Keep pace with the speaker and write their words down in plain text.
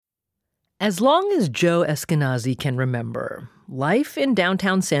As long as Joe Eskenazi can remember, life in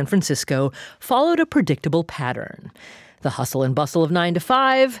downtown San Francisco followed a predictable pattern. The hustle and bustle of 9 to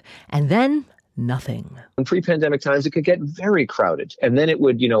 5, and then nothing. In pre-pandemic times, it could get very crowded. And then it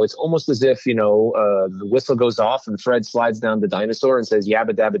would, it's almost as if, the whistle goes off and Fred slides down the dinosaur and says,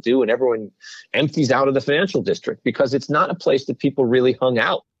 yabba dabba doo, and everyone empties out of the financial district because it's not a place that people really hung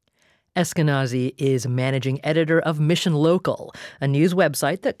out. Eskenazi is managing editor of Mission Local, a news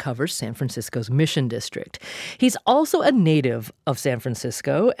website that covers San Francisco's Mission District. He's also a native of San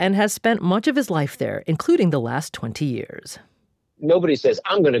Francisco and has spent much of his life there, including the last 20 years. Nobody says,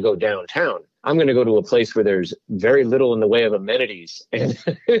 I'm going to go downtown. I'm going to go to a place where there's very little in the way of amenities and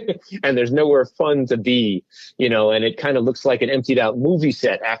and there's nowhere fun to be, and it kind of looks like an emptied out movie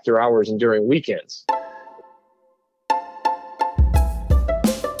set after hours and during weekends.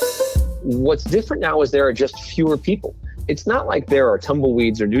 What's different now is there are just fewer people. It's not like there are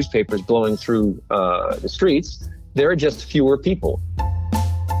tumbleweeds or newspapers blowing through the streets. There are just fewer people.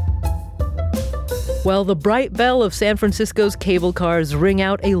 Well, the bright bell of San Francisco's cable cars ring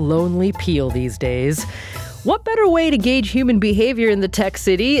out a lonely peal these days. What better way to gauge human behavior in the tech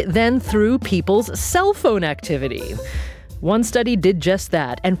city than through people's cell phone activity? One study did just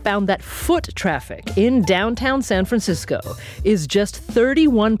that and found that foot traffic in downtown San Francisco is just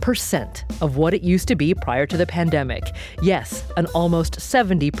 31% of what it used to be prior to the pandemic. Yes, an almost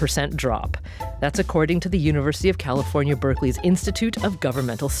 70% drop. That's according to the University of California, Berkeley's Institute of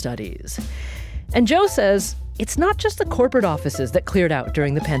Governmental Studies. And Joe says it's not just the corporate offices that cleared out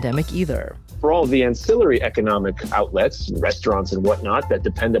during the pandemic either. For all of the ancillary economic outlets, restaurants and whatnot that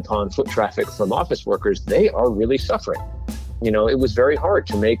depend upon foot traffic from office workers, they are really suffering. It was very hard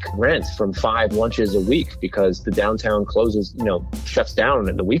to make rent from 5 lunches a week because the downtown closes, shuts down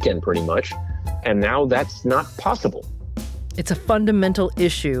at the weekend pretty much. And now that's not possible. It's a fundamental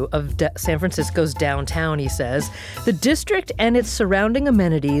issue of San Francisco's downtown, he says. The district and its surrounding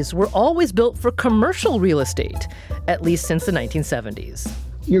amenities were always built for commercial real estate, at least since the 1970s.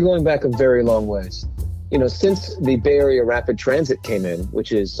 You're going back a very long ways. Since the Bay Area Rapid Transit came in,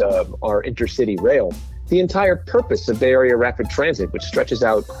 which is our intercity rail, the entire purpose of Bay Area Rapid Transit, which stretches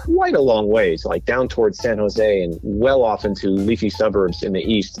out quite a long ways, like down towards San Jose and well off into leafy suburbs in the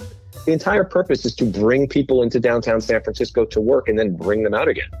east, the entire purpose is to bring people into downtown San Francisco to work and then bring them out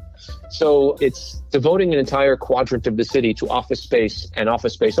again. So it's devoting an entire quadrant of the city to office space and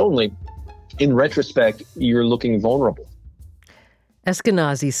office space only. In retrospect, you're looking vulnerable.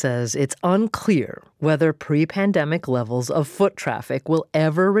 Eskenazi says it's unclear whether pre-pandemic levels of foot traffic will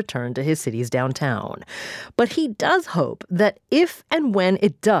ever return to his city's downtown. But he does hope that if and when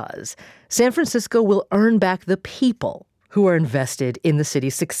it does, San Francisco will earn back the people who are invested in the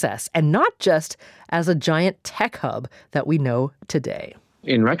city's success, and not just as a giant tech hub that we know today.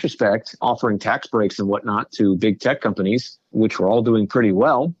 In retrospect, offering tax breaks and whatnot to big tech companies, which were all doing pretty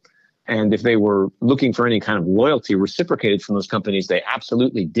well, and if they were looking for any kind of loyalty reciprocated from those companies, they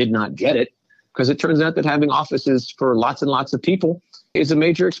absolutely did not get it, because it turns out that having offices for lots and lots of people is a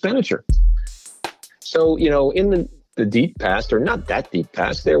major expenditure. So, in the deep past, or not that deep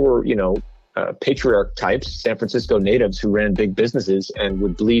past, there were, patriarch types, San Francisco natives who ran big businesses and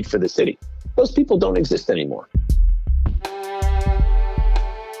would bleed for the city. Those people don't exist anymore.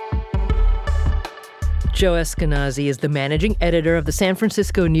 Joe Eskenazi is the managing editor of the San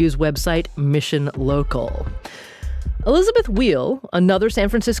Francisco news website Mission Local. Elizabeth Wheel, another San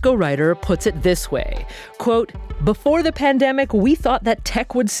Francisco writer, puts it this way, quote, "Before the pandemic, we thought that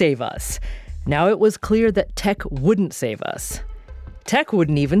tech would save us. Now it was clear that tech wouldn't save us. Tech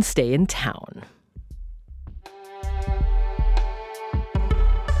wouldn't even stay in town."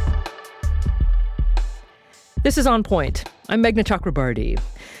 This is On Point. I'm Meghna Chakrabarti.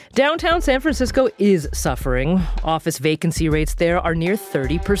 Downtown San Francisco is suffering. Office vacancy rates there are near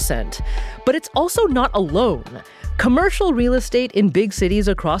 30%. But it's also not alone. Commercial real estate in big cities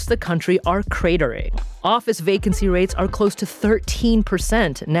across the country are cratering. Office vacancy rates are close to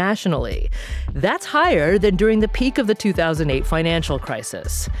 13% nationally. That's higher than during the peak of the 2008 financial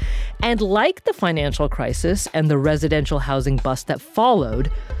crisis. And like the financial crisis and the residential housing bust that followed,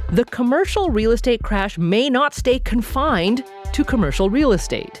 the commercial real estate crash may not stay confined to commercial real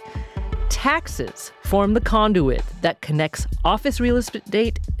estate. Taxes form the conduit that connects office real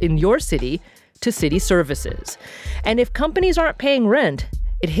estate in your city to city services. And if companies aren't paying rent,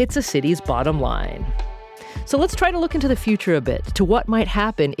 it hits a city's bottom line. So let's try to look into the future a bit, to what might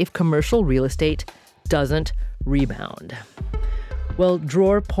happen if commercial real estate doesn't rebound. Well,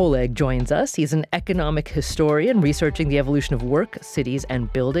 Dror Poleg joins us. He's an economic historian researching the evolution of work, cities,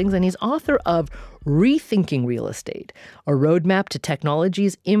 and buildings, and he's author of Rethinking Real Estate, a roadmap to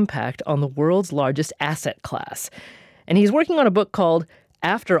technology's impact on the world's largest asset class. And he's working on a book called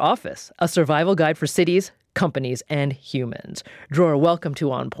After Office, a survival guide for cities, companies, and humans. Dror, welcome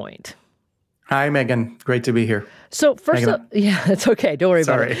to On Point. Hi, Megan. Great to be here. So first, yeah, it's okay. Don't worry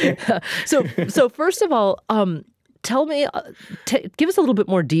about Sorry. it. So first of all, tell me, give us a little bit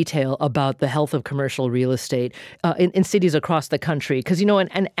more detail about the health of commercial real estate in cities across the country, because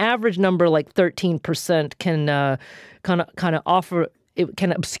an average number like 13% can kind of offer. It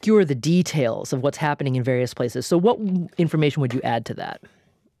can obscure the details of what's happening in various places. So what information would you add to that?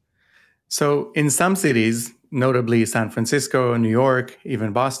 So in some cities, notably San Francisco, New York,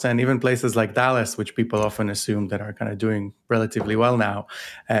 even Boston, even places like Dallas, which people often assume that are kind of doing relatively well now,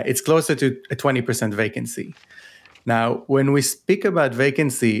 it's closer to a 20% vacancy. Now, when we speak about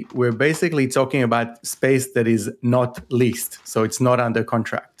vacancy, we're basically talking about space that is not leased, so it's not under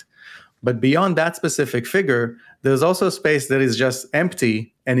contract. But beyond that specific figure, there's also space that is just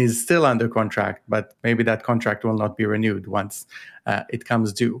empty and is still under contract, but maybe that contract will not be renewed once it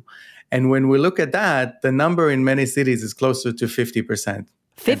comes due. And when we look at that, the number in many cities is closer to 50%.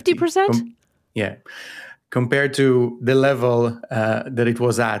 50%? Yeah. Compared to the level that it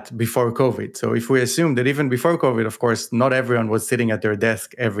was at before COVID. So if we assume that even before COVID, of course, not everyone was sitting at their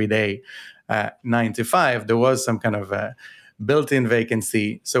desk every day, 9 to 5, there was some kind of a built-in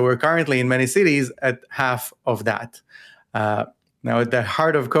vacancy. So we're currently in many cities at half of that. Now, at the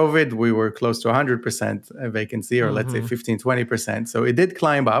heart of COVID, we were close to 100% vacancy, or let's say 15, 20%. So it did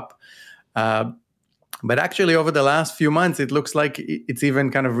climb up. But actually, over the last few months, it looks like it's even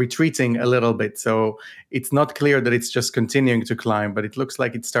kind of retreating a little bit. So it's not clear that it's just continuing to climb, but it looks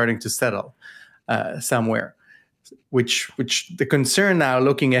like it's starting to settle somewhere. Which the concern now,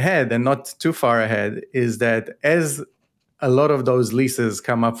 looking ahead and not too far ahead, is that as a lot of those leases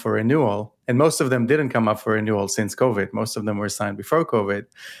come up for renewal, and most of them didn't come up for renewal since COVID, most of them were signed before COVID,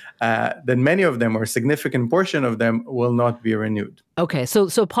 then many of them, or a significant portion of them, will not be renewed. Okay,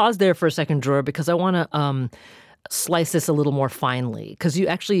 so pause there for a second, Dror, because I want to slice this a little more finely, because you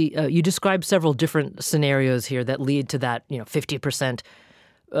actually you described several different scenarios here that lead to that 50%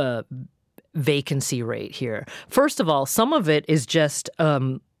 vacancy rate here. First of all, some of it is just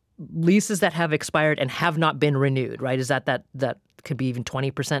leases that have expired and have not been renewed, right? Is that could be even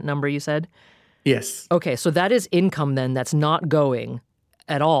 20% number you said? Yes. Okay, so that is income then that's not going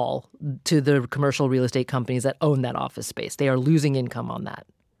at all to the commercial real estate companies that own that office space. They are losing income on that.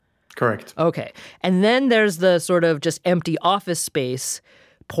 Correct. Okay. And then there's the sort of just empty office space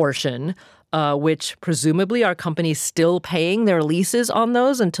portion, which presumably are companies still paying their leases on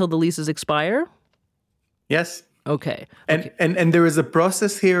those until the leases expire? Yes. Okay. And there is a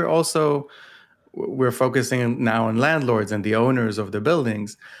process here also. We're focusing now on landlords and the owners of the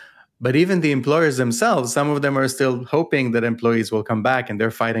buildings. But even the employers themselves, some of them are still hoping that employees will come back, and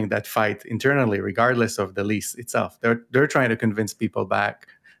they're fighting that fight internally, regardless of the lease itself. They're trying to convince people back.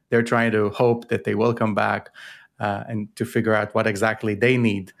 They're trying to hope that they will come back and to figure out what exactly they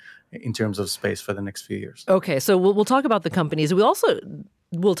need in terms of space for the next few years. Okay, so we'll talk about the companies.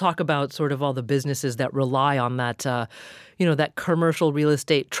 We'll talk about sort of all the businesses that rely on that, that commercial real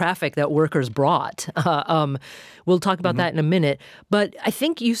estate traffic that workers brought. We'll talk about that in a minute. But I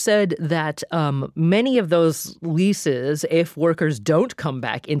think you said that many of those leases, if workers don't come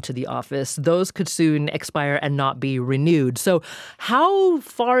back into the office, those could soon expire and not be renewed. So how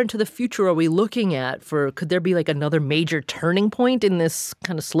far into the future are we looking at could there be like another major turning point in this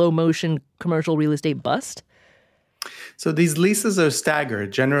kind of slow motion commercial real estate bust? So these leases are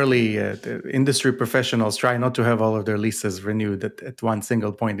staggered. Generally, the industry professionals try not to have all of their leases renewed at one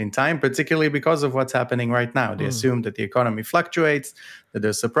single point in time, particularly because of what's happening right now. They assume that the economy fluctuates, that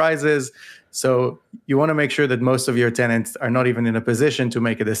there's surprises. So you want to make sure that most of your tenants are not even in a position to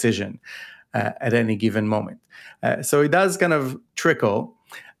make a decision at any given moment. So it does kind of trickle.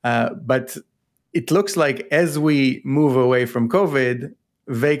 But it looks like as we move away from COVID,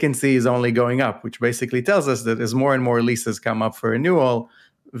 vacancy is only going up, which basically tells us that as more and more leases come up for renewal,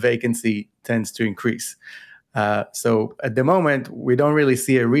 vacancy tends to increase. So at the moment, we don't really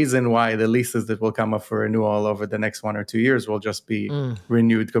see a reason why the leases that will come up for renewal over the next 1 or 2 years will just be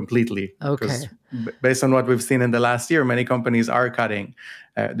renewed completely. Okay. Because based on what we've seen in the last year, many companies are cutting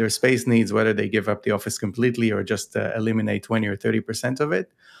their space needs, whether they give up the office completely or just eliminate 20 or 30% of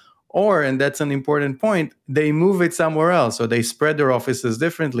it. Or, and that's an important point, they move it somewhere else. So they spread their offices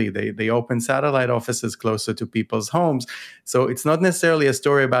differently. They open satellite offices closer to people's homes. So it's not necessarily a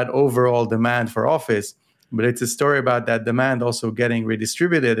story about overall demand for office. but it's a story about that demand also getting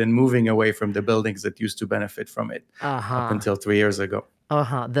redistributed and moving away from the buildings that used to benefit from it up until 3 years ago.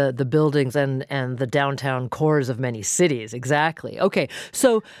 The buildings and the downtown cores of many cities. Exactly. Okay.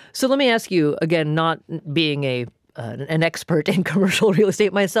 So let me ask you again, not being an expert in commercial real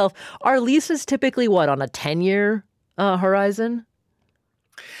estate myself, are leases typically on a 10-year horizon?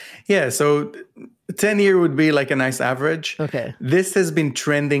 Yeah, so 10-year would be like a nice average. Okay. This has been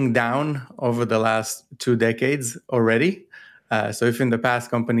trending down over the last 2 decades already. So if in the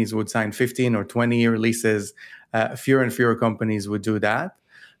past companies would sign 15 or 20-year leases, fewer and fewer companies would do that.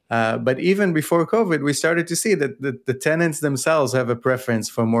 But even before COVID, we started to see that the tenants themselves have a preference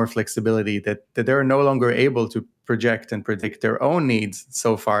for more flexibility, that they're no longer able to project and predict their own needs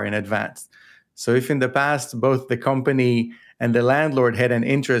so far in advance. So if in the past, both the company and the landlord had an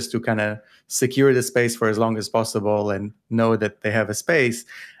interest to kind of secure the space for as long as possible and know that they have a space,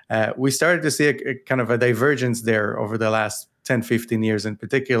 we started to see a kind of a divergence there over the last 10, 15 years in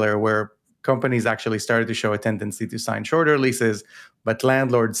particular, where companies actually started to show a tendency to sign shorter leases, but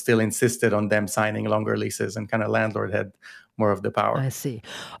landlords still insisted on them signing longer leases, and kind of landlord had more of the power. I see.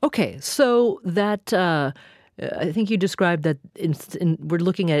 Okay, so that I think you described that we're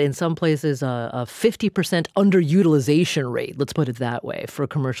looking at in some places a 50% underutilization rate, let's put it that way, for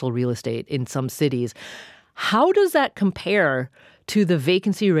commercial real estate in some cities. How does that compare to the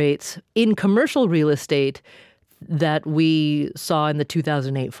vacancy rates in commercial real estate that we saw in the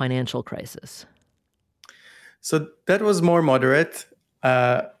 2008 financial crisis? So that was more moderate.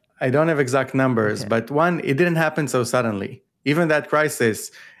 I don't have exact numbers, but one, it didn't happen so suddenly. Even that crisis,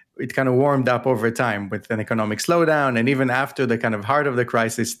 it kind of warmed up over time with an economic slowdown. And even after the kind of heart of the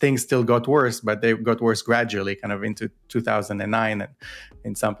crisis, things still got worse, but they got worse gradually, kind of into 2009 and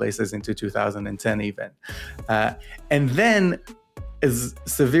in some places into 2010 even. And then, as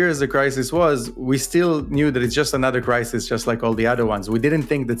severe as the crisis was, we still knew that it's just another crisis, just like all the other ones. We didn't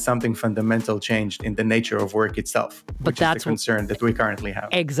think that something fundamental changed in the nature of work itself, which is the concern that we currently have.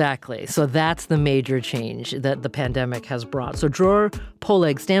 Exactly. So that's the major change that the pandemic has brought. So Dror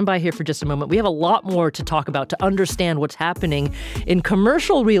Poleg, stand by here for just a moment. We have a lot more to talk about to understand what's happening in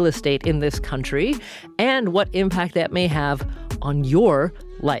commercial real estate in this country and what impact that may have on your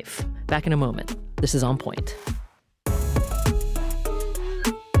life. Back in a moment. This is On Point.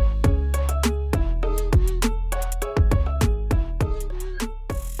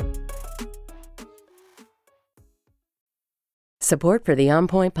 Support for the On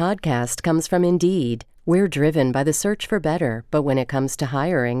Point podcast comes from Indeed. We're driven by the search for better, but when it comes to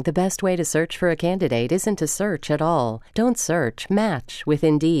hiring, the best way to search for a candidate isn't to search at all. Don't search, match with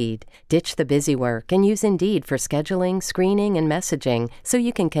Indeed. Ditch the busy work and use Indeed for scheduling, screening, and messaging so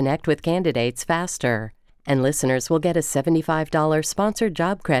you can connect with candidates faster. And listeners will get a $75 sponsored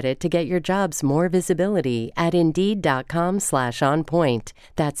job credit to get your jobs more visibility at Indeed.com/onpoint.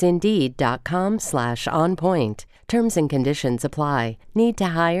 That's Indeed.com/onpoint. Terms and conditions apply. Need to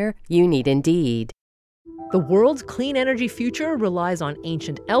hire? You need Indeed. The world's clean energy future relies on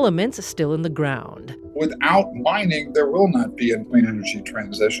ancient elements still in the ground. Without mining, there will not be a clean energy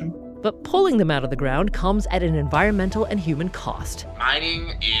transition. But pulling them out of the ground comes at an environmental and human cost.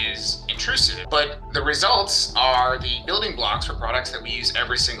 Mining is intrusive, but the results are the building blocks for products that we use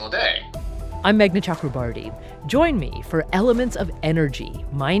every single day. I'm Meghna Chakrabarti. Join me for Elements of Energy,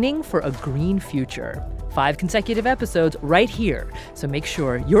 Mining for a Green Future. 5 consecutive episodes right here, so make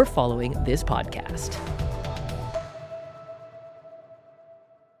sure you're following this podcast.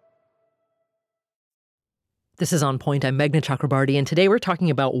 This is On Point. I'm Meghna Chakrabarti, and today we're talking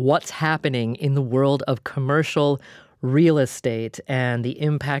about what's happening in the world of commercial real estate and the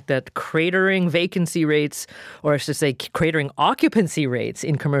impact that cratering vacancy rates, or I should say cratering occupancy rates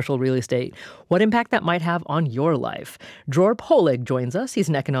in commercial real estate, what impact that might have on your life. Dror Poleg joins us. He's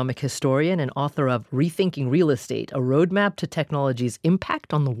an economic historian and author of Rethinking Real Estate, a roadmap to technology's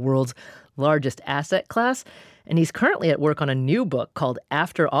impact on the world's largest asset class. And he's currently at work on a new book called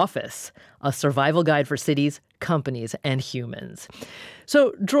After Office, a survival guide for cities, companies, and humans.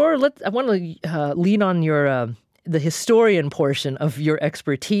 So, Dror, I want to lean on your the historian portion of your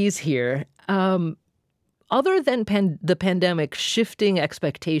expertise here. Other than the pandemic shifting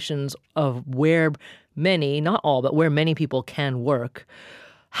expectations of where many, not all, but where many people can work,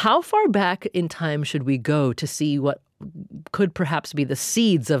 how far back in time should we go to see what could perhaps be the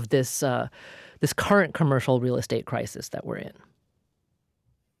seeds of this current commercial real estate crisis that we're in?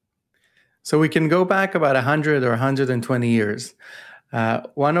 So we can go back about 100 or 120 years.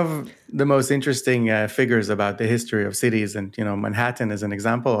 One of the most interesting figures about the history of cities, and Manhattan is an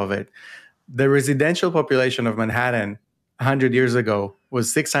example of it, the residential population of Manhattan 100 years ago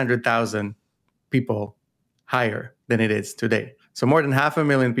was 600,000 people higher than it is today. So more than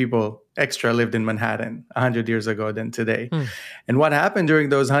 500,000 people extra lived in Manhattan 100 years ago than today. And what happened during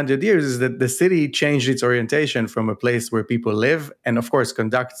those 100 years is that the city changed its orientation from a place where people live and, of course,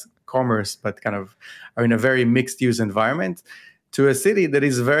 conduct commerce, but kind of are in a very mixed-use environment, to a city that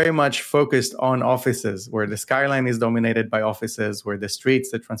is very much focused on offices, where the skyline is dominated by offices, where the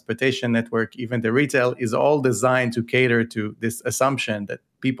streets, the transportation network, even the retail is all designed to cater to this assumption that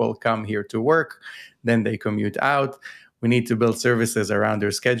people come here to work, then they commute out. We need to build services around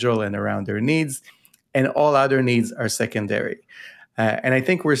their schedule and around their needs, and all other needs are secondary. And I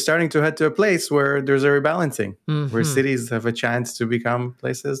think we're starting to head to a place where there's a rebalancing, where cities have a chance to become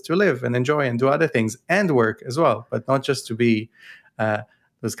places to live and enjoy and do other things and work as well, but not just to be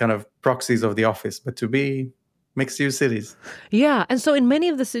those kind of proxies of the office, but to be mixed-use cities. Yeah, and so in many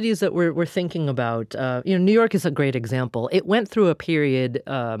of the cities that we're thinking about, New York is a great example. It went through a period,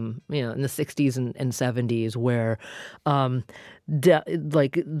 in the 60s and 70s where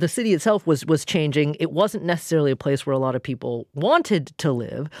the city itself was changing. It wasn't necessarily a place where a lot of people wanted to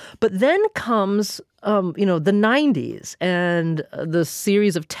live. But then comes, the 90s and the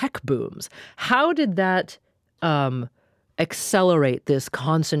series of tech booms. How did that accelerate this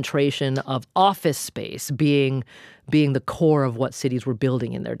concentration of office space being the core of what cities were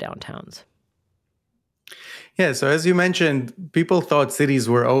building in their downtowns? Yeah, so as you mentioned, people thought cities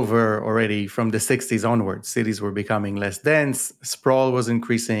were over already from the 60s onwards. Cities were becoming less dense, sprawl was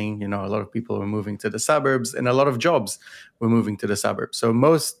increasing, a lot of people were moving to the suburbs, and a lot of jobs were moving to the suburbs. So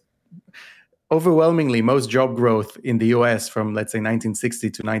overwhelmingly, most job growth in the US from, let's say, 1960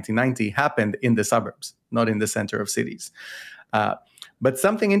 to 1990 happened in the suburbs, not in the center of cities. But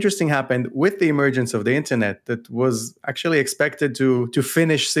something interesting happened with the emergence of the internet that was actually expected to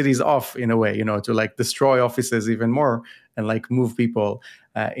finish cities off in a way, to destroy offices even more and move people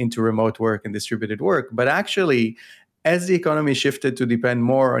into remote work and distributed work. But actually, as the economy shifted to depend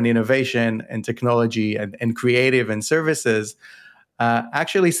more on innovation and technology and creative and services,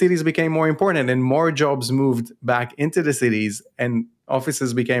 actually cities became more important and more jobs moved back into the cities and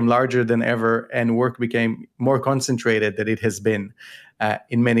offices became larger than ever and work became more concentrated than it has been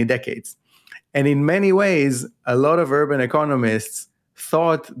in many decades. And in many ways, a lot of urban economists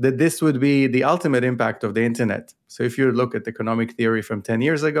thought that this would be the ultimate impact of the internet. So if you look at economic theory from 10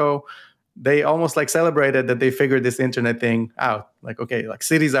 years ago, they almost celebrated that they figured this internet thing out.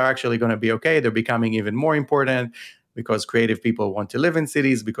 Cities are actually going to be okay. They're becoming even more important because creative people want to live in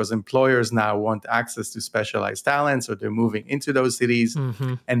cities, because employers now want access to specialized talent, so they're moving into those cities,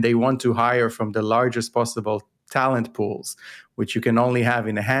 and they want to hire from the largest possible talent pools, which you can only have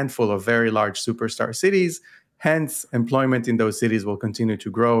in a handful of very large superstar cities. Hence, employment in those cities will continue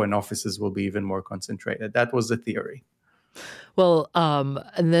to grow and offices will be even more concentrated. That was the theory. Well,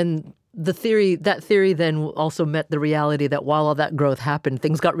 and then that theory then also met the reality that while all that growth happened,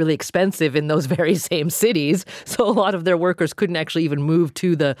 things got really expensive in those very same cities. So a lot of their workers couldn't actually even move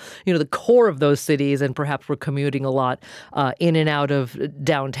to the core of those cities, and perhaps were commuting a lot in and out of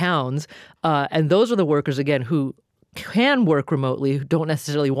downtowns. And those are the workers, again, who can work remotely, who don't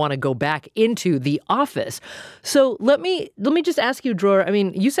necessarily want to go back into the office. So let me just ask you, Dror,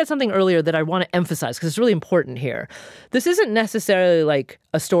 you said something earlier that I want to emphasize because it's really important here. This isn't necessarily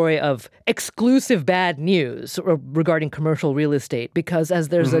a story of exclusive bad news regarding commercial real estate, because as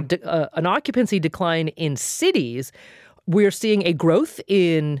there's an occupancy decline in cities, we're seeing a growth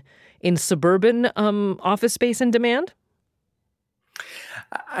in suburban office space and demand.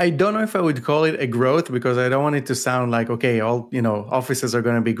 I don't know if I would call it a growth, because I don't want it to sound like, okay, all offices are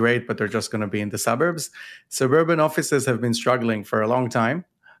going to be great, but they're just going to be in the suburbs. Suburban offices have been struggling for a long time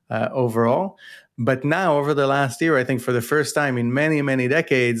overall. But now, over the last year, I think for the first time in many, many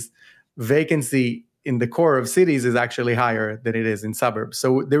decades, vacancy in the core of cities is actually higher than it is in suburbs.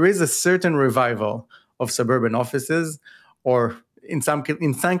 So there is a certain revival of suburban offices, or in some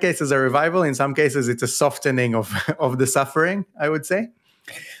cases a revival, in some cases it's a softening of the suffering, I would say.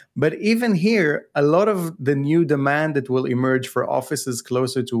 But even here, a lot of the new demand that will emerge for offices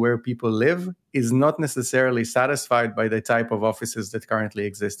closer to where people live is not necessarily satisfied by the type of offices that currently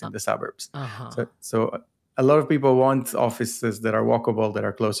exist in the suburbs. So a lot of people want offices that are walkable, that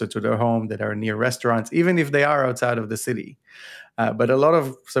are closer to their home, that are near restaurants, even if they are outside of the city. But a lot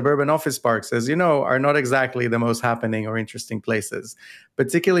of suburban office parks, as you know, are not exactly the most happening or interesting places,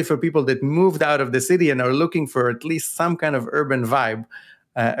 particularly for people that moved out of the city and are looking for at least some kind of urban vibe.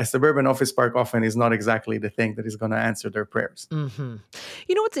 A suburban office park often is not exactly the thing that is going to answer their prayers. You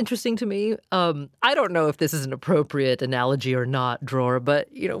know what's interesting to me? I don't know if this is an appropriate analogy or not, Dror, but,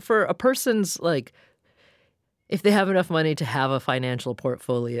 for a person's, if they have enough money to have a financial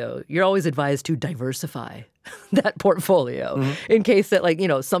portfolio, you're always advised to diversify that portfolio in case that, like,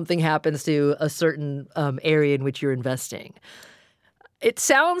 something happens to a certain area in which you're investing. It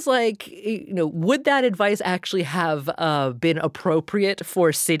sounds like, would that advice actually have been appropriate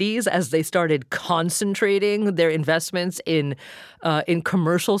for cities as they started concentrating their investments in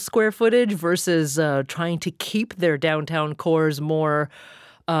commercial square footage versus trying to keep their downtown cores more,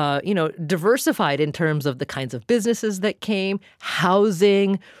 diversified in terms of the kinds of businesses that came,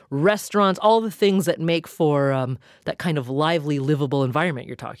 housing, restaurants, all the things that make for that kind of lively, livable environment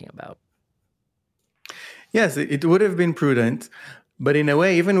you're talking about? Yes, it would have been prudent. But in a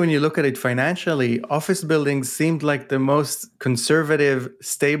way, even when you look at it financially, office buildings seemed like the most conservative,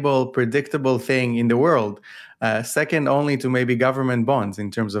 stable, predictable thing in the world, second only to maybe government bonds in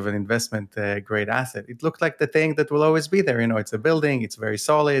terms of an investment grade asset. It looked like the thing that will always be there. It's a building, it's very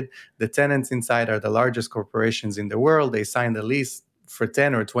solid. The tenants inside are the largest corporations in the world. They signed a lease for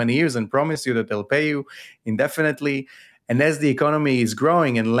 10 or 20 years and promise you that they'll pay you indefinitely. And as the economy is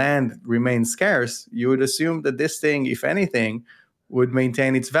growing and land remains scarce, you would assume that this thing, if anything, would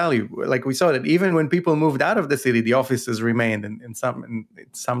maintain its value. Like we saw that even when people moved out of the city, the offices remained, and in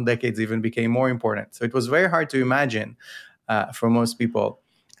some decades even became more important. So it was very hard to imagine for most people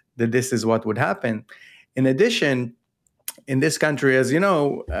that this is what would happen. In addition, in this country, as you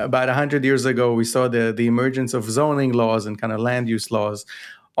know, about 100 years ago, we saw the emergence of zoning laws and kind of land use laws,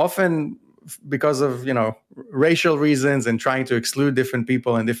 often because of racial reasons and trying to exclude different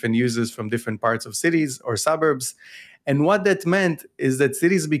people and different users from different parts of cities or suburbs. And what that meant is that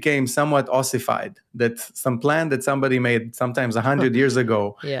cities became somewhat ossified, that some plan that somebody made sometimes 100 years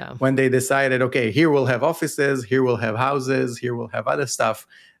ago, when they decided, okay, here we'll have offices, here we'll have houses, here we'll have other stuff.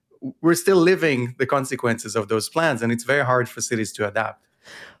 We're still living the consequences of those plans, and it's very hard for cities to adapt.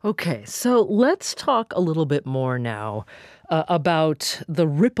 Okay, so let's talk a little bit more now about the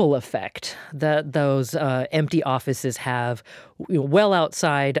ripple effect that those empty offices have well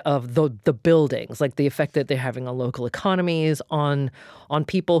outside of the buildings, like the effect that they're having on local economies, on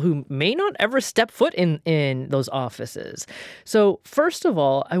people who may not ever step foot in those offices. So first of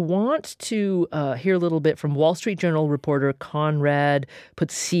all, I want to hear a little bit from Wall Street Journal reporter Conrad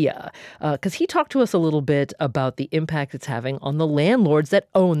Putzia, because he talked to us a little bit about the impact it's having on the landlords that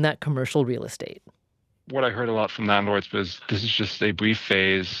own that commercial real estate. What I heard a lot from landlords was, this is just a brief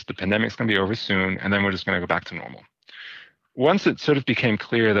phase. The pandemic's going to be over soon, and then we're just going to go back to normal. Once it sort of became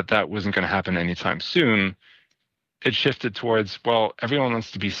clear that that wasn't going to happen anytime soon, it shifted towards, well, everyone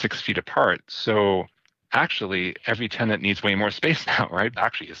wants to be 6 feet apart. So actually, every tenant needs way more space now, right?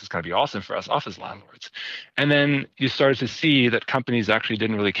 Actually, this is going to be awesome for us office landlords. And then you started to see that companies actually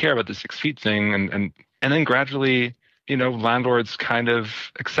didn't really care about the 6 feet thing. And then gradually, landlords kind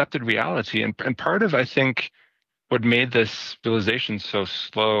of accepted reality. And part of, I think, what made this realization so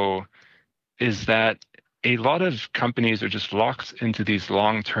slow is that a lot of companies are just locked into these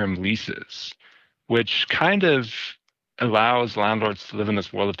long-term leases, which kind of allows landlords to live in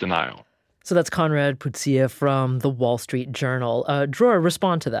this world of denial. So that's Conrad Putzia from the Wall Street Journal. Dror,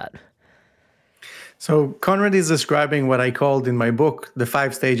 respond to that. So Conrad is describing what I called in my book the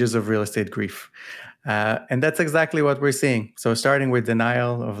 5 stages of real estate grief. And that's exactly what we're seeing. So starting with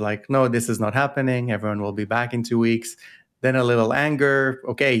denial of like, no, this is not happening. Everyone will be back in 2 weeks. Then a little anger.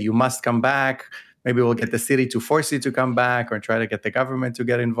 Okay, you must come back. Maybe we'll get the city to force you to come back or try to get the government to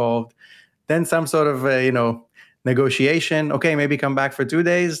get involved. Then some sort of, negotiation. Okay, maybe come back for 2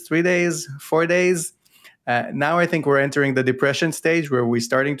 days, 3 days, 4 days. Now I think we're entering the depression stage where we're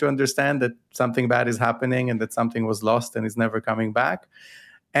starting to understand that something bad is happening and that something was lost and is never coming back.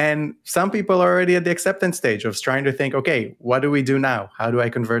 And some people are already at the acceptance stage of trying to think, okay, what do we do now? How do I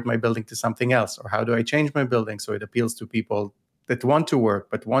convert my building to something else? Or how do I change my building so it appeals to people that want to work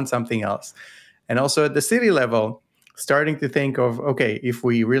but want something else? And also at the city level, starting to think of, okay, if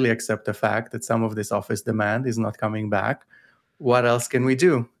we really accept the fact that some of this office demand is not coming back, what else can we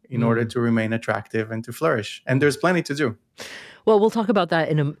do in order to remain attractive and to flourish? And there's plenty to do. Well, we'll talk about that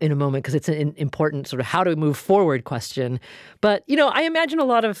in a moment because it's an important sort of how to move forward question. But, I imagine a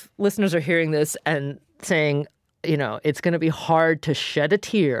lot of listeners are hearing this and saying, it's going to be hard to shed a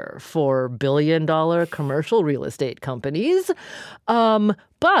tear for billion-dollar commercial real estate companies.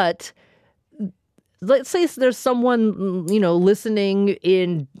 But let's say there's someone, listening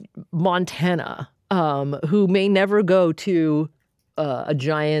in Montana who may never go to a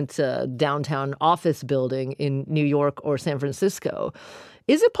giant downtown office building in New York or San Francisco.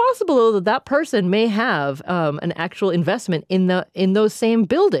 Is it possible, though, that person may have an actual investment in those same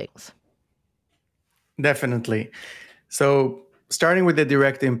buildings? Definitely. So starting with the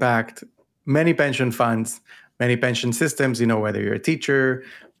direct impact, many pension funds, many pension systems, whether you're a teacher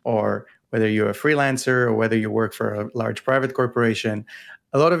or whether you're a freelancer or whether you work for a large private corporation,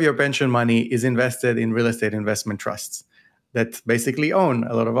 a lot of your pension money is invested in real estate investment trusts that basically own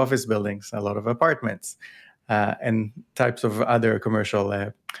a lot of office buildings, a lot of apartments, and types of other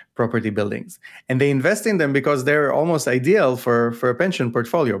commercial property buildings. And they invest in them because they're almost ideal for a pension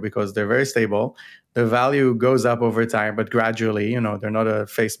portfolio because they're very stable. The value goes up over time, but gradually, they're not a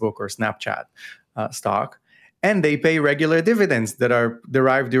Facebook or Snapchat stock. And they pay regular dividends that are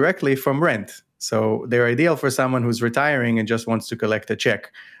derived directly from rent. So they're ideal for someone who's retiring and just wants to collect a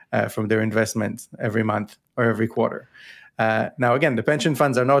check from their investment every month or every quarter. Now, again, the pension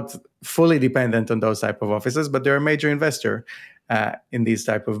funds are not fully dependent on those type of offices, but they're a major investor in these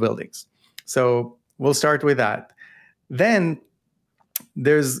type of buildings. So we'll start with that. Then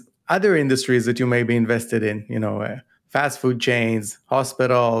there's other industries that you may be invested in, fast food chains,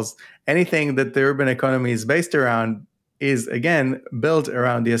 hospitals, anything that the urban economy is based around is, again, built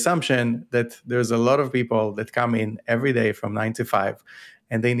around the assumption that there's a lot of people that come in every day from 9 to 5,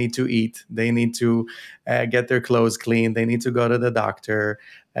 and they need to eat, they need to get their clothes clean, they need to go to the doctor,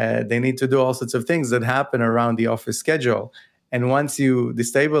 they need to do all sorts of things that happen around the office schedule. And once you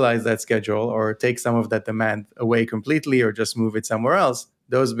destabilize that schedule or take some of that demand away completely or just move it somewhere else,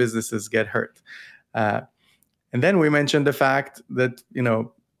 those businesses get hurt. And then we mentioned the fact that,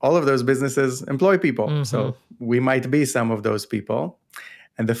 all of those businesses employ people. Mm-hmm. So we might be some of those people.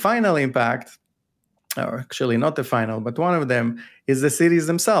 And the final impact, or actually not the final, but one of them is the cities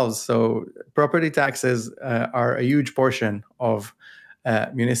themselves. So property taxes are a huge portion of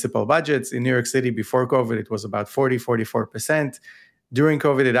municipal budgets. In New York City before COVID, it was about 44%. During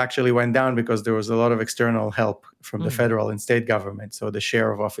COVID, it actually went down because there was a lot of external help from the federal and state government. So the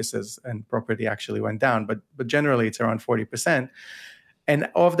share of offices and property actually went down. But generally, it's around 40%. And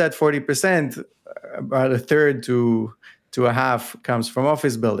of that 40%, about a third to a half comes from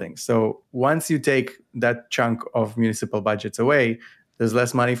office buildings. So once you take that chunk of municipal budgets away, there's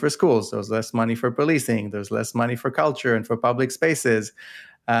less money for schools, there's less money for policing, there's less money for culture and for public spaces.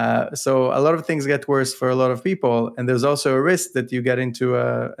 So a lot of things get worse for a lot of people. And there's also a risk that you get into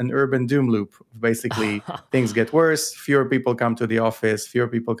an urban doom loop. Basically, things get worse, fewer people come to the office, fewer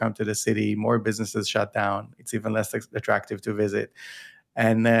people come to the city, more businesses shut down. It's even less attractive to visit.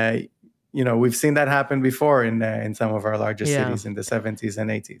 And, we've seen that happen before in some of our largest cities in the 70s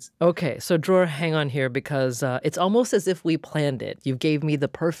and 80s. Okay, so Dror, hang on here because it's almost as if we planned it. You gave me the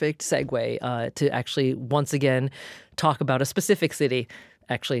perfect segue to actually once again talk about a specific city.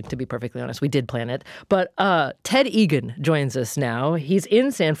 Actually, to be perfectly honest, we did plan it. But Ted Egan joins us now. He's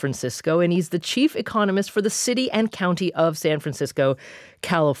in San Francisco, and he's the chief economist for the city and county of San Francisco,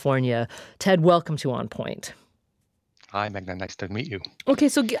 California. Ted, welcome to On Point. Hi, Meghna. Nice to meet you. Okay,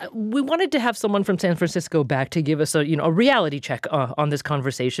 so we wanted to have someone from San Francisco back to give us a reality check on this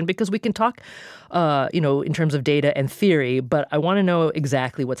conversation because we can talk, in terms of data and theory, but I want to know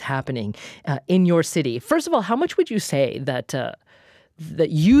exactly what's happening in your city. First of all, how much would you say that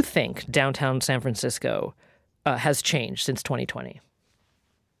you think downtown San Francisco has changed since 2020?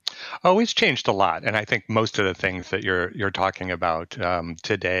 Oh, it's changed a lot, and I think most of the things that you're talking about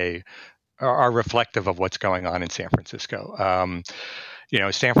today are reflective of what's going on in San Francisco.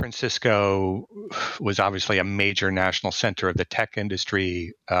 San Francisco was obviously a major national center of the tech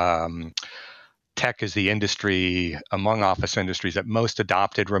industry. Tech is the industry among office industries that most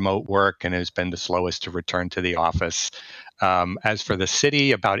adopted remote work and has been the slowest to return to the office. As for the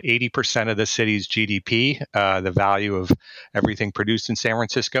city, about 80% of the city's GDP, the value of everything produced in San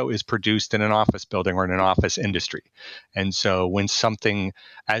Francisco is produced in an office building or in an office industry. And so when something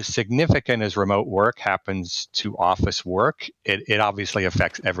as significant as remote work happens to office work, it obviously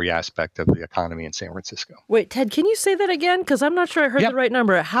affects every aspect of the economy in San Francisco. Wait, Ted, can you say that again? Because I'm not sure I heard the right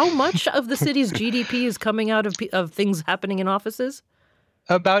number. How much of the city's GDP is coming out of things happening in offices?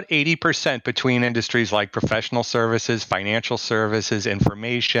 About 80% between industries like professional services, financial services,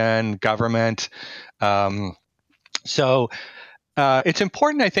 information, government. So it's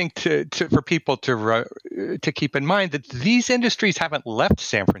important, I think, for people to keep in mind that these industries haven't left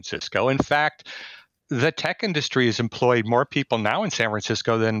San Francisco. In fact, the tech industry has employed more people now in San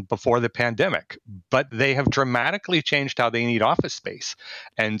Francisco than before the pandemic, but they have dramatically changed how they need office space.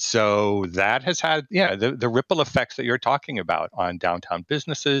 And so that has had, the ripple effects that you're talking about on downtown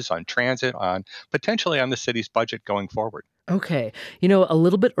businesses, on transit, on potentially on the city's budget going forward. Okay. A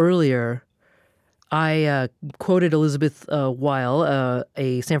little bit earlier, I quoted Elizabeth Weil,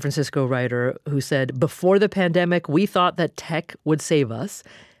 a San Francisco writer, who said, before the pandemic, we thought that tech would save us.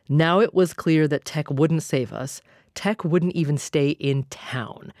 Now it was clear that tech wouldn't save us. Tech wouldn't even stay in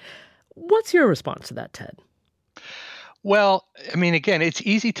town. What's your response to that, Ted? Well, I mean, again, it's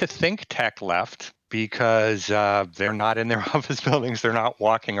easy to think tech left because they're not in their office buildings, they're not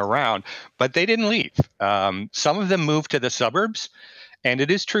walking around, but they didn't leave. Some of them moved to the suburbs. And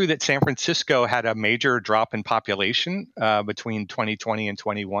it is true that San Francisco had a major drop in population between 2020 and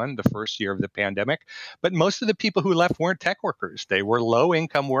 21, the first year of the pandemic. But most of the people who left weren't tech workers. They were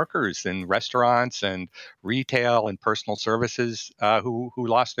low-income workers in restaurants and retail and personal services who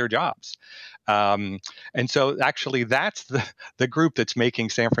lost their jobs. And so actually that's the group that's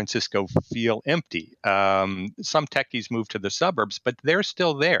making San Francisco feel empty. Some techies moved to the suburbs, but they're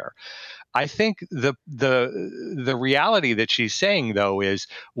still there. I think the reality that she's saying, though, is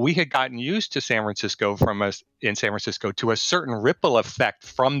we had gotten used to San Francisco to a certain ripple effect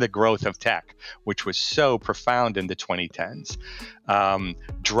from the growth of tech, which was so profound in the 2010s,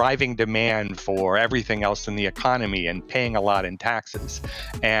 driving demand for everything else in the economy and paying a lot in taxes.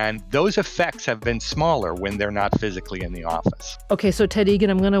 And those effects have been smaller when they're not physically in the office. Okay, so Ted Egan,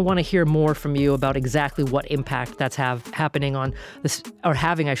 I'm going to want to hear more from you about exactly what impact that's happening on this, or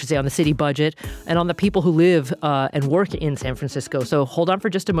having, I should say, on the city budget and on the people who live and work in San Francisco. So hold on for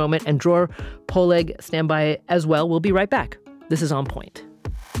just a moment, and Dror Poleg, stand by as well. We'll be right back. This is On Point.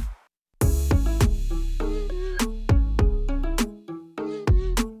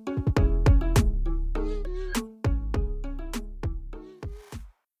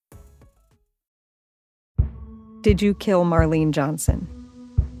 Did you kill Marlene Johnson?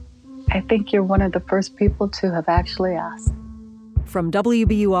 I think you're one of the first people to have actually asked. From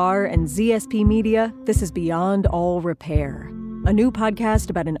WBUR and ZSP Media, this is Beyond All Repair, a new podcast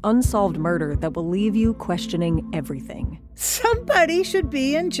about an unsolved murder that will leave you questioning everything. Somebody should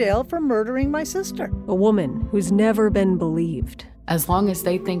be in jail for murdering my sister. A woman who's never been believed. As long as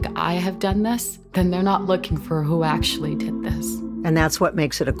they think I have done this, then they're not looking for who actually did this. And that's what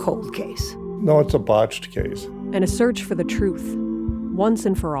makes it a cold case. No, it's a botched case. And a search for the truth, once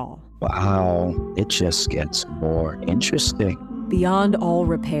and for all. Wow, it just gets more interesting. Beyond All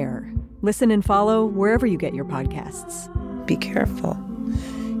Repair. Listen and follow wherever you get your podcasts. Be careful.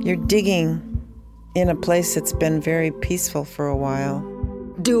 You're digging in a place that's been very peaceful for a while.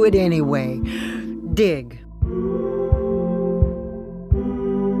 Do it anyway. Dig.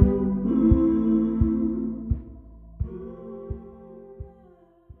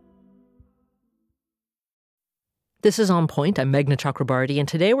 This is On Point. I'm Meghna Chakrabarti, and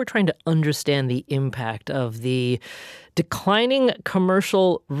today we're trying to understand the impact of the declining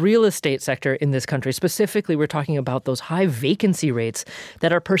commercial real estate sector in this country. Specifically, we're talking about those high vacancy rates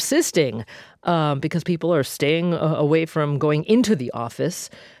that are persisting because people are staying away from going into the office,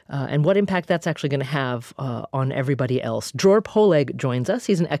 and what impact that's actually going to have on everybody else. Dror Poleg joins us.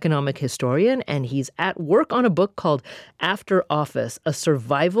 He's an economic historian, and he's at work on a book called After Office, A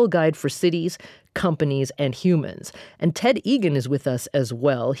Survival Guide for Cities, Companies, and Humans. And Ted Egan is with us as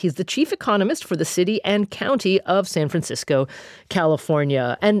well. He's the chief economist for the city and county of San Francisco,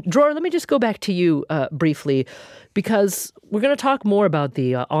 California. And Dror, let me just go back to you briefly, because we're going to talk more about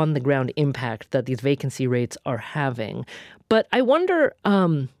the on-the-ground impact that these vacancy rates are having. But I wonder,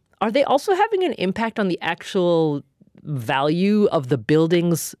 are they also having an impact on the actual value of the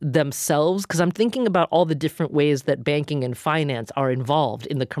buildings themselves? Because I'm thinking about all the different ways that banking and finance are involved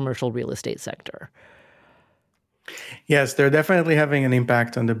in the commercial real estate sector. Yes, they're definitely having an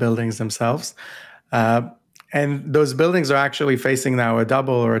impact on the buildings themselves. And those buildings are actually facing now a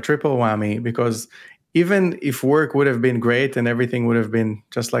double or a triple whammy, because even if work would have been great and everything would have been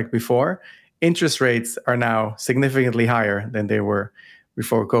just like before, interest rates are now significantly higher than they were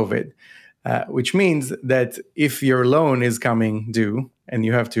before COVID. Which means that if your loan is coming due and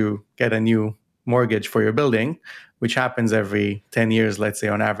you have to get a new mortgage for your building, which happens every 10 years, let's say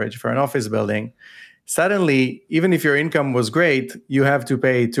on average for an office building, suddenly, even if your income was great, you have to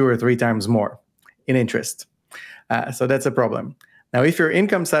pay 2 or 3 times more in interest. So that's a problem. Now, if your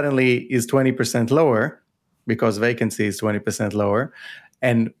income suddenly is 20% lower, because vacancy is 20% lower,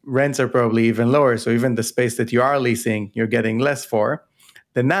 and rents are probably even lower, so even the space that you are leasing, you're getting less for,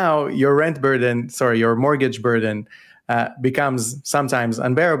 then now your mortgage burden becomes sometimes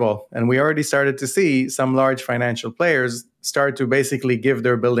unbearable. And we already started to see some large financial players start to basically give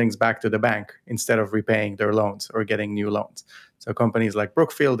their buildings back to the bank instead of repaying their loans or getting new loans. So companies like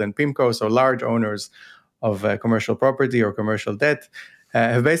Brookfield and PIMCO, so large owners of commercial property or commercial debt,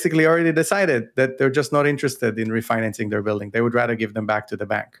 have basically already decided that they're just not interested in refinancing their building. They would rather give them back to the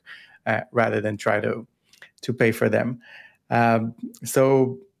bank rather than try to pay for them.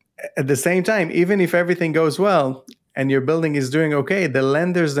 So at the same time, even if everything goes well and your building is doing okay, the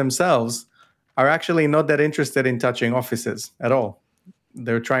lenders themselves are actually not that interested in touching offices at all.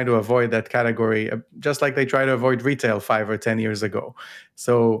 they're trying to avoid that category, just like they try to avoid retail 5 or 10 years ago.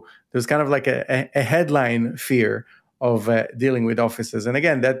 So there's kind of like a headline fear of dealing with offices. And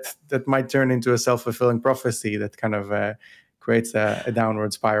again, that might turn into a self-fulfilling prophecy that kind of creates a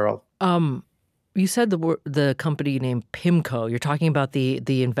downward spiral. You said the company named PIMCO. You're talking about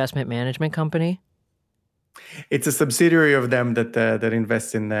the investment management company? It's a subsidiary of them that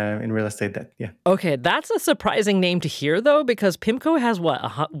invests in real estate debt. Yeah. Okay, that's a surprising name to hear, though, because PIMCO has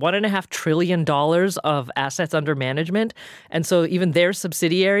 $1.5 trillion of assets under management, and so even their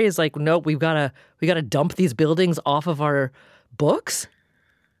subsidiary is like, nope, we gotta dump these buildings off of our books.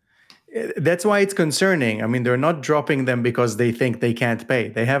 That's why it's concerning. I mean, they're not dropping them because they think they can't pay.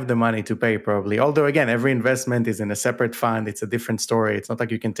 They have the money to pay, probably. Although, again, every investment is in a separate fund. It's a different story. It's not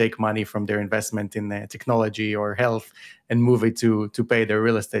like you can take money from their investment in technology or health and move it to pay their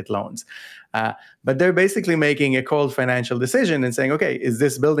real estate loans. But they're basically making a cold financial decision and saying, okay, is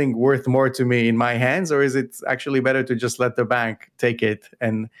this building worth more to me in my hands, or is it actually better to just let the bank take it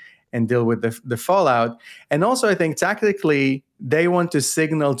and deal with the fallout? And also, I think tactically, they want to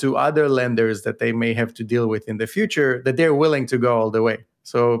signal to other lenders that they may have to deal with in the future that they're willing to go all the way.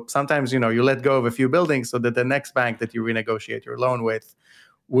 So sometimes, you let go of a few buildings so that the next bank that you renegotiate your loan with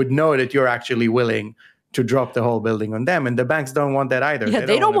would know that you're actually willing to drop the whole building on them. And the banks don't want that either. Yeah,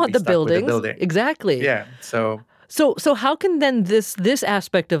 they don't want the buildings. Exactly. Yeah. So how can then this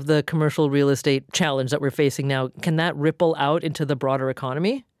aspect of the commercial real estate challenge that we're facing now, can that ripple out into the broader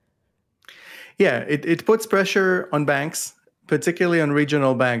economy? Yeah, it puts pressure on banks, particularly on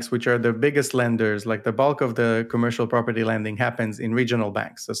regional banks, which are the biggest lenders. Like the bulk of the commercial property lending happens in regional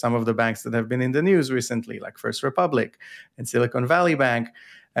banks. So some of the banks that have been in the news recently, like First Republic and Silicon Valley Bank,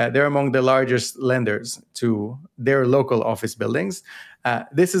 they're among the largest lenders to their local office buildings.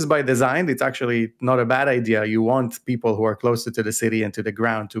 This is by design. It's actually not a bad idea. You want people who are closer to the city and to the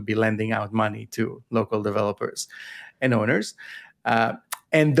ground to be lending out money to local developers and owners.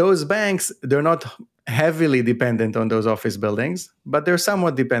 And those banks, they're not heavily dependent on those office buildings, but they're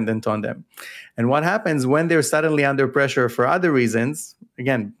somewhat dependent on them. And what happens when they're suddenly under pressure for other reasons,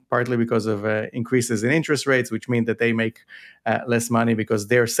 again, partly because of increases in interest rates, which mean that they make less money because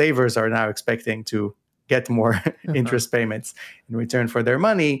their savers are now expecting to get more interest payments in return for their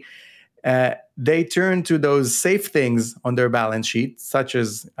money, they turn to those safe things on their balance sheet, such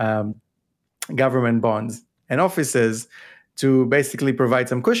as government bonds and offices, to basically provide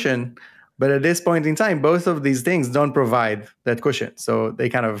some cushion. But at this point in time, both of these things don't provide that cushion. So they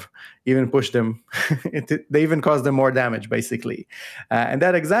kind of even push them, they even cause them more damage, basically. And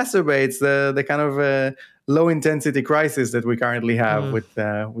that exacerbates the kind of low-intensity crisis that we currently have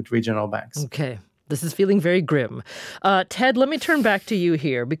with regional banks. Okay. This is feeling very grim. Ted, let me turn back to you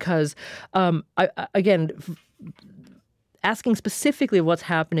here because, asking specifically what's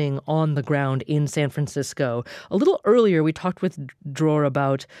happening on the ground in San Francisco. A little earlier, we talked with Dror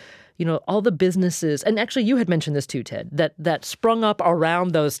about, all the businesses, and actually you had mentioned this too, Ted, that sprung up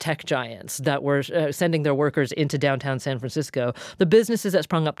around those tech giants that were sending their workers into downtown San Francisco, the businesses that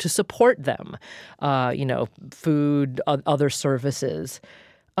sprung up to support them, food, other services.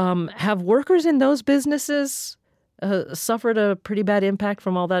 Have workers in those businesses suffered a pretty bad impact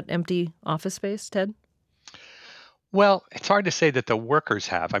from all that empty office space, Ted? Well, it's hard to say that the workers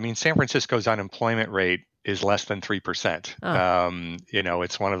have. I mean, San Francisco's unemployment rate is less than 3%. Oh.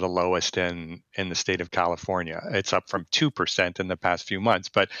 It's one of the lowest in the state of California. It's up from 2% in the past few months.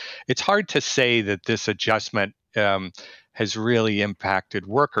 But it's hard to say that this adjustment has really impacted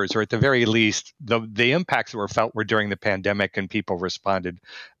workers, or at the very least, the impacts that were felt were during the pandemic, and people responded,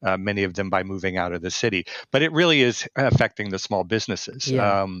 many of them by moving out of the city. But it really is affecting the small businesses.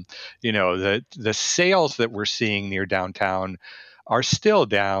 Yeah. The sales that we're seeing near downtown are still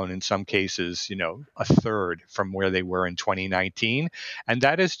down in some cases, a third from where they were in 2019. And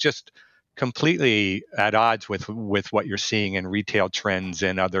that is just completely at odds with what you're seeing in retail trends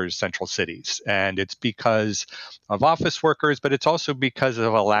in other central cities. And it's because of office workers, but it's also because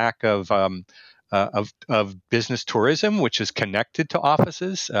of a lack of business tourism, which is connected to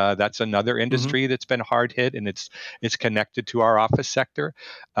offices. That's another industry that's been hard hit, and it's connected to our office sector.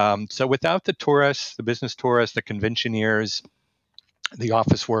 So without the tourists, the business tourists, the conventioneers, the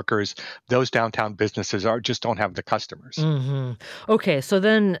office workers, those downtown businesses just don't have the customers. Mm-hmm. Okay, so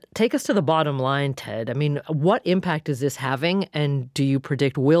then take us to the bottom line, Ted. I mean, what impact is this having, and do you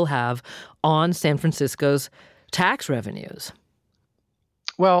predict will have on San Francisco's tax revenues?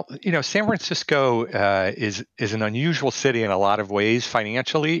 Well, San Francisco is an unusual city in a lot of ways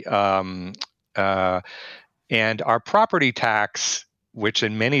financially, and our property tax which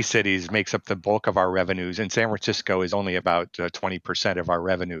in many cities makes up the bulk of our revenues. In San Francisco is only about 20% of our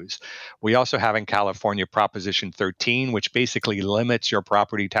revenues. We also have in California Proposition 13, which basically limits your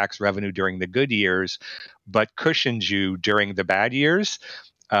property tax revenue during the good years, but cushions you during the bad years.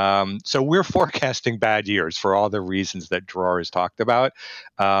 So we're forecasting bad years for all the reasons that Dror has talked about.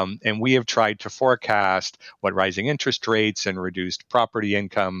 And we have tried to forecast what rising interest rates and reduced property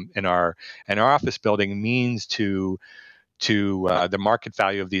income in our office building means to the market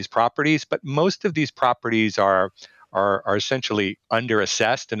value of these properties. But most of these properties are essentially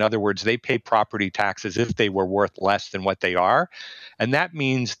underassessed. In other words, they pay property taxes if they were worth less than what they are. And that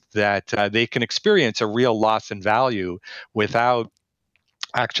means that they can experience a real loss in value without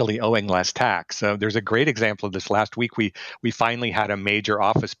actually owing less tax. So there's a great example of this. Last week, we finally had a major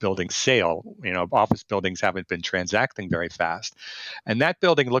office building sale. Office buildings haven't been transacting very fast. And that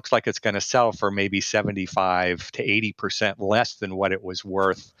building looks like it's going to sell for maybe 75 to 80% less than what it was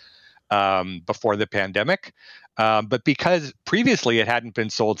worth before the pandemic. But because previously it hadn't been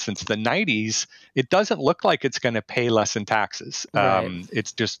sold since the 90s, it doesn't look like it's going to pay less in taxes. Right.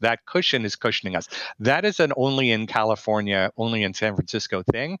 It's just that cushion is cushioning us. That is an only in California, only in San Francisco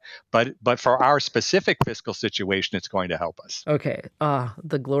thing. But for our specific fiscal situation, it's going to help us. Okay.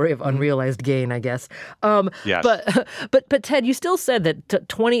 The glory of unrealized gain, I guess. Yes. But Ted, you still said that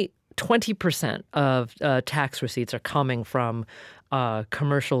 20% of tax receipts are coming from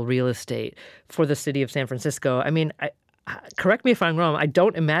commercial real estate for the city of San Francisco. I mean, correct me if I'm wrong. I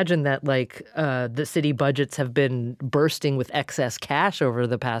don't imagine that the city budgets have been bursting with excess cash over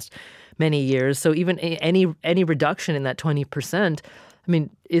the past many years. So even any reduction in that 20%, I mean,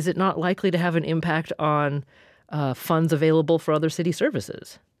 is it not likely to have an impact on funds available for other city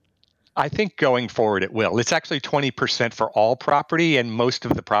services? I think going forward it will. It's actually 20% for all property, and most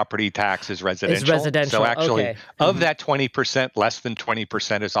of the property tax is residential. It's residential. So actually, okay. Of that 20%, less than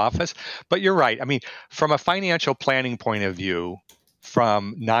 20% is office. But you're right. I mean, from a financial planning point of view,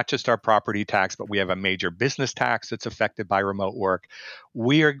 from not just our property tax, but we have a major business tax that's affected by remote work.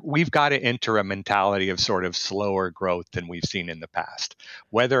 We've got to enter a mentality of sort of slower growth than we've seen in the past.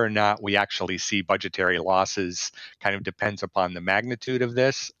 Whether or not we actually see budgetary losses kind of depends upon the magnitude of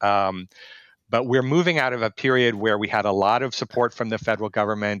this. But we're moving out of a period where we had a lot of support from the federal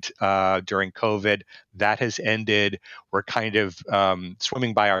government during COVID. That has ended. We're kind of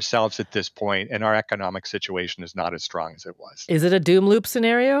swimming by ourselves at this point, and our economic situation is not as strong as it was. Is it a doom loop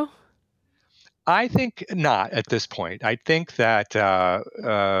scenario? I think not at this point. I think that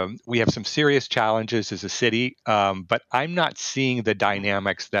we have some serious challenges as a city, but I'm not seeing the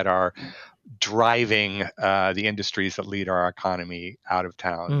dynamics that are driving the industries that lead our economy out of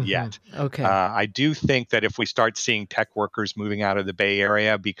town yet. Okay. I do think that if we start seeing tech workers moving out of the Bay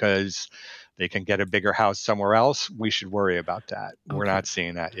Area because they can get a bigger house somewhere else, we should worry about that. Okay. We're not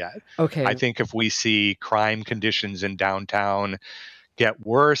seeing that yet. Okay. I think if we see crime conditions in downtown get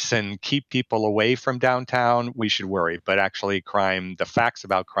worse and keep people away from downtown, we should worry. But actually the facts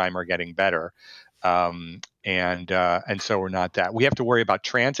about crime are getting better. And so we're not that. We have to worry about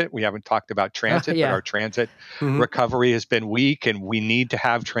transit. We haven't talked about transit, but our transit recovery has been weak, and we need to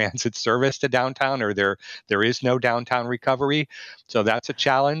have transit service to downtown, or there is no downtown recovery. So that's a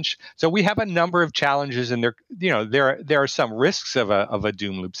challenge. So we have a number of challenges, and there are some risks of a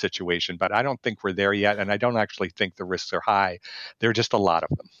doom loop situation, but I don't think we're there yet, and I don't actually think the risks are high. There are just a lot of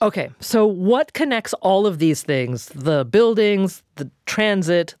them. Okay, so what connects all of these things, the buildings, the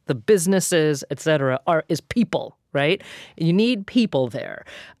transit, the businesses, et cetera, is people, right? You need people there.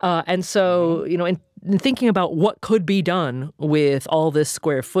 And so, in thinking about what could be done with all this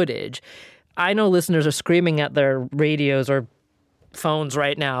square footage, I know listeners are screaming at their radios or phones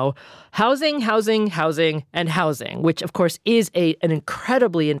right now, housing, housing, housing, and housing, which of course is an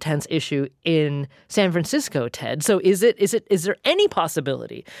incredibly intense issue in San Francisco, Ted. So is there any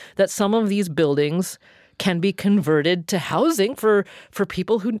possibility that some of these buildings can be converted to housing for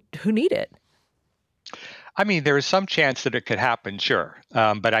people who need it? I mean, there is some chance that it could happen, sure.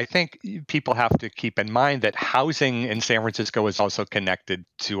 But I think people have to keep in mind that housing in San Francisco is also connected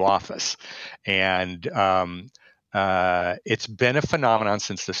to office. And it's been a phenomenon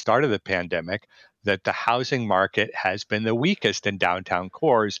since the start of the pandemic that the housing market has been the weakest in downtown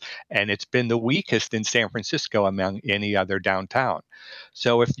cores, and it's been the weakest in San Francisco among any other downtown.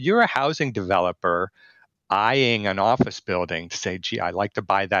 So if you're a housing developer eyeing an office building to say, gee, I'd like to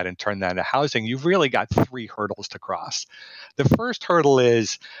buy that and turn that into housing, you've really got three hurdles to cross. The first hurdle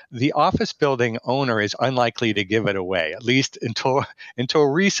is the office building owner is unlikely to give it away. At least until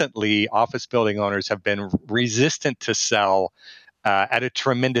recently, office building owners have been resistant to sell at a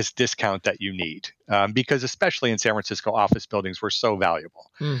tremendous discount that you need, because especially in San Francisco, office buildings were so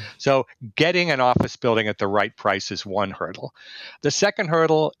valuable. So getting an office building at the right price is one hurdle. The second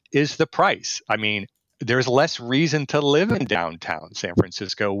hurdle is the price. I mean, there's less reason to live in downtown San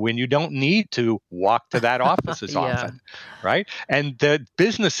Francisco when you don't need to walk to that office as often, right? And the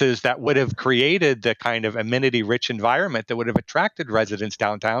businesses that would have created the kind of amenity-rich environment that would have attracted residents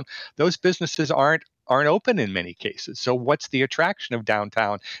downtown, those businesses aren't open in many cases. So what's the attraction of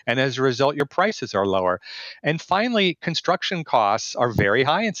downtown? And as a result, your prices are lower. And finally, construction costs are very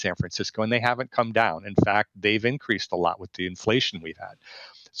high in San Francisco, and they haven't come down. In fact, they've increased a lot with the inflation we've had.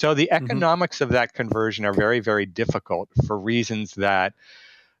 So the economics of that conversion are very, very difficult for reasons that,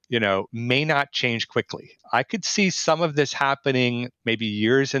 may not change quickly. I could see some of this happening maybe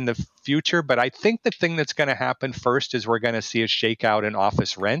years in the future, but I think the thing that's going to happen first is we're going to see a shakeout in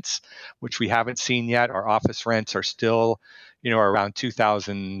office rents, which we haven't seen yet. Our office rents are still, around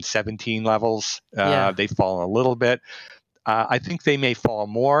 2017 levels. They've fallen a little bit. I think they may fall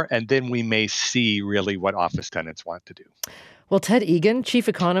more, and then we may see really what office tenants want to do. Well, Ted Egan, chief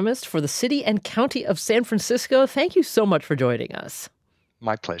economist for the City and County of San Francisco, thank you so much for joining us.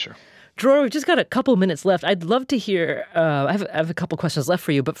 My pleasure. Dror, we've just got a couple minutes left. I'd love to hear, I have a couple questions left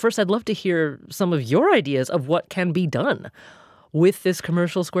for you, but first I'd love to hear some of your ideas of what can be done with this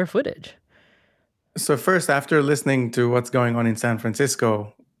commercial square footage. So first, after listening to what's going on in San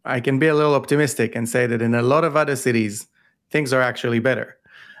Francisco, I can be a little optimistic and say that in a lot of other cities, things are actually better,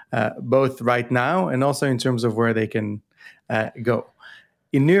 both right now and also in terms of where they can go.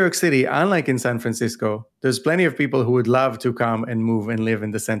 In New York City, unlike in San Francisco, there's plenty of people who would love to come and move and live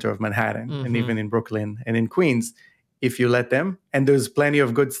in the center of Manhattan and even in Brooklyn and in Queens, if you let them. And there's plenty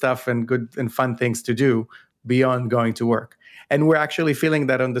of good stuff and good and fun things to do beyond going to work. And we're actually feeling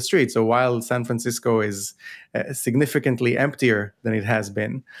that on the street. So while San Francisco is significantly emptier than it has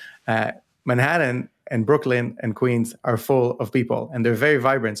been, Manhattan and Brooklyn and Queens are full of people, and they're very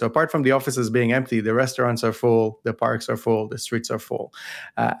vibrant. So apart from the offices being empty, the restaurants are full, the parks are full, the streets are full.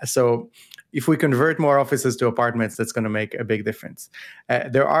 So if we convert more offices to apartments, that's going to make a big difference.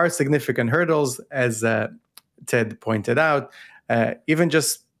 There are significant hurdles, as Ted pointed out, even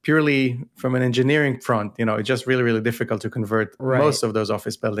just purely from an engineering front, it's just really, really difficult to convert most of those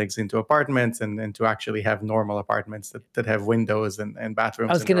office buildings into apartments and to actually have normal apartments that have windows and bathrooms.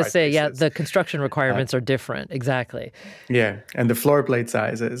 I was going to say, the construction requirements are different. Exactly. Yeah, and the floor plate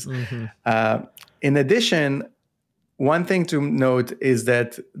sizes. In addition, one thing to note is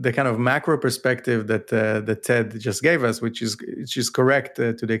that the kind of macro perspective that Ted just gave us, which is correct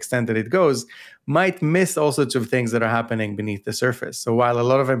to the extent that it goes, might miss all sorts of things that are happening beneath the surface. So while a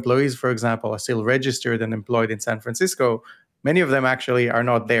lot of employees, for example, are still registered and employed in San Francisco, many of them actually are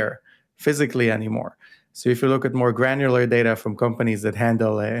not there physically anymore. So if you look at more granular data from companies that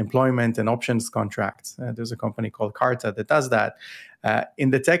handle employment and options contracts, there's a company called Carta that does that. In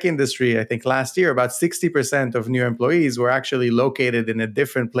the tech industry, I think last year, about 60% of new employees were actually located in a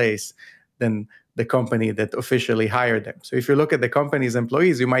different place than the company that officially hired them. So if you look at the company's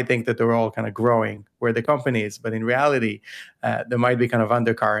employees, you might think that they're all kind of growing where the company is. But in reality, there might be kind of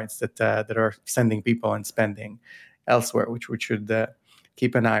undercurrents that are sending people and spending elsewhere, which we should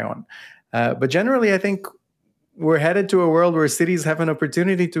keep an eye on. But generally, I think we're headed to a world where cities have an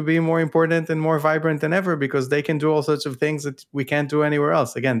opportunity to be more important and more vibrant than ever because they can do all sorts of things that we can't do anywhere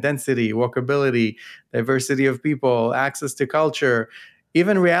else. Again, density, walkability, diversity of people, access to culture,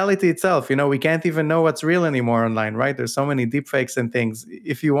 even reality itself. We can't even know what's real anymore online, right? There's so many deepfakes and things.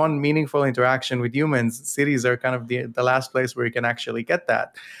 If you want meaningful interaction with humans, cities are kind of the last place where you can actually get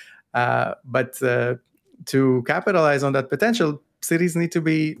that. But to capitalize on that potential, cities need to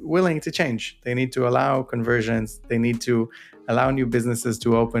be willing to change. They need to allow conversions. They need to allow new businesses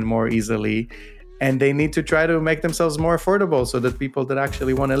to open more easily. And they need to try to make themselves more affordable so that people that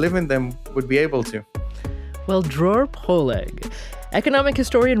actually want to live in them would be able to. Well, Dror Poleg, economic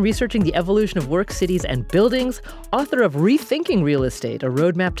historian researching the evolution of work, cities, and buildings, author of Rethinking Real Estate, a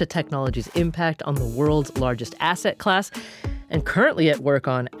roadmap to technology's impact on the world's largest asset class, and currently at work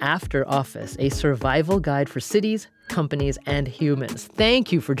on After Office, a survival guide for cities, companies, and humans.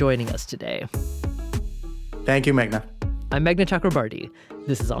 Thank you for joining us today. Thank you, Meghna. I'm Meghna Chakrabarti.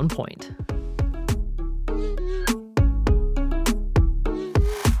 This is On Point.